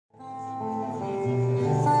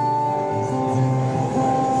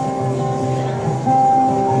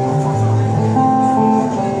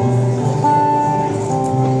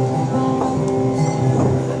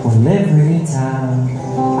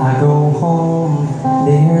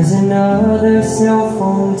There's another cell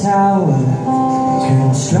phone tower,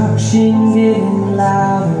 construction getting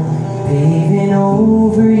louder, paving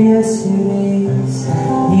over yesterday's.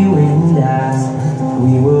 You and I,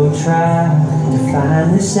 we will try to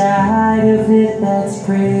find the side of it that's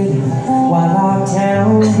pretty, while our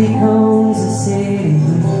town becomes a city.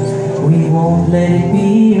 We won't let it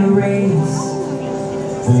be a race.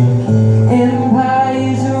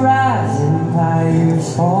 Empires arise,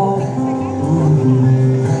 empires fall.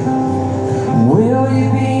 Will you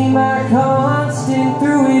be my constant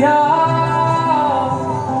through it all?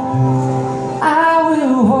 I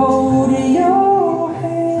will hold your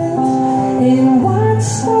hand and watch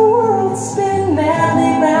the world spin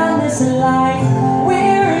madly round this life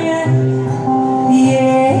we're in.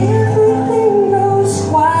 Yeah, everything goes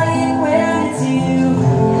quiet when it's you.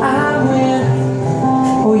 I win.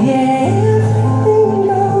 Oh yeah, everything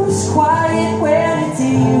goes quiet when it's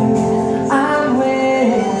you. I win.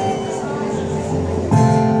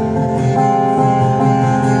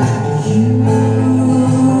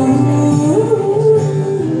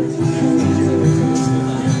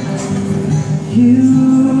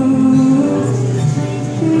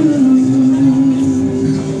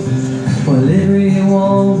 Well, every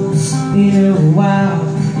once in a while,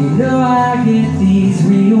 you know I get these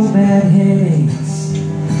real bad headaches,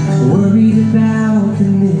 worried about the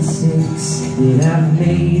mistakes that I've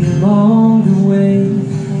made along the way.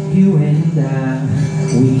 You and I,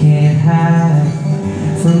 we can't hide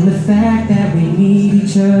from the fact that we need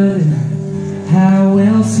each other. How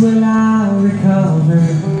else will I recover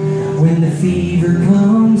when the fever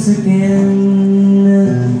comes again?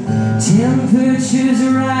 Temperatures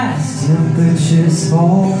rise, temperatures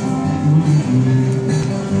fall.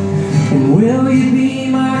 And will you be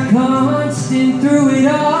my constant through it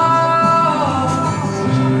all?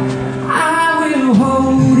 I will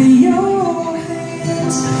hold your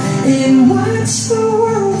hands and watch the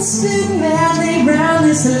world spin madly round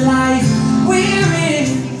this life we're in.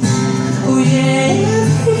 Oh yeah,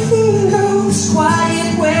 everything goes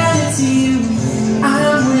quiet when it's you.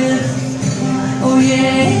 I'm with. Oh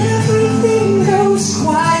yeah, everything goes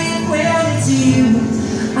quiet when it's you.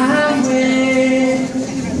 I'm with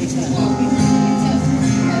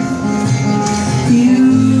you.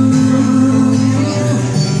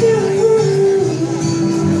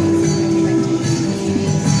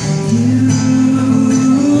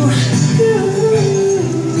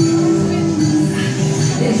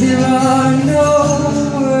 If there are no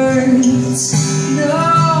words,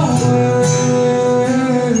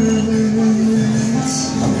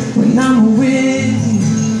 when I'm with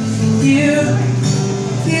you.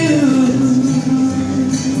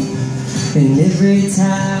 And every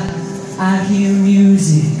time I hear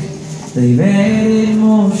music, they've added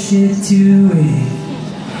more shit to it.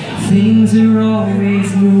 Things are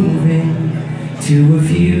always moving to a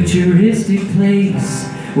futuristic place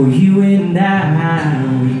where you and I,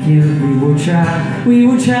 we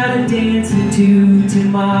will try to dance into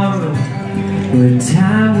tomorrow. But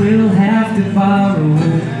time we'll have to borrow,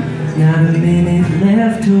 not a minute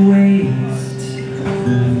left to waste.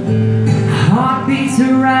 Heartbeats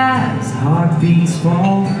arise, heartbeats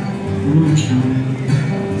fall.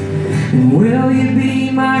 And will you be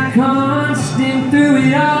my constant through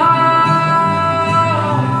it all?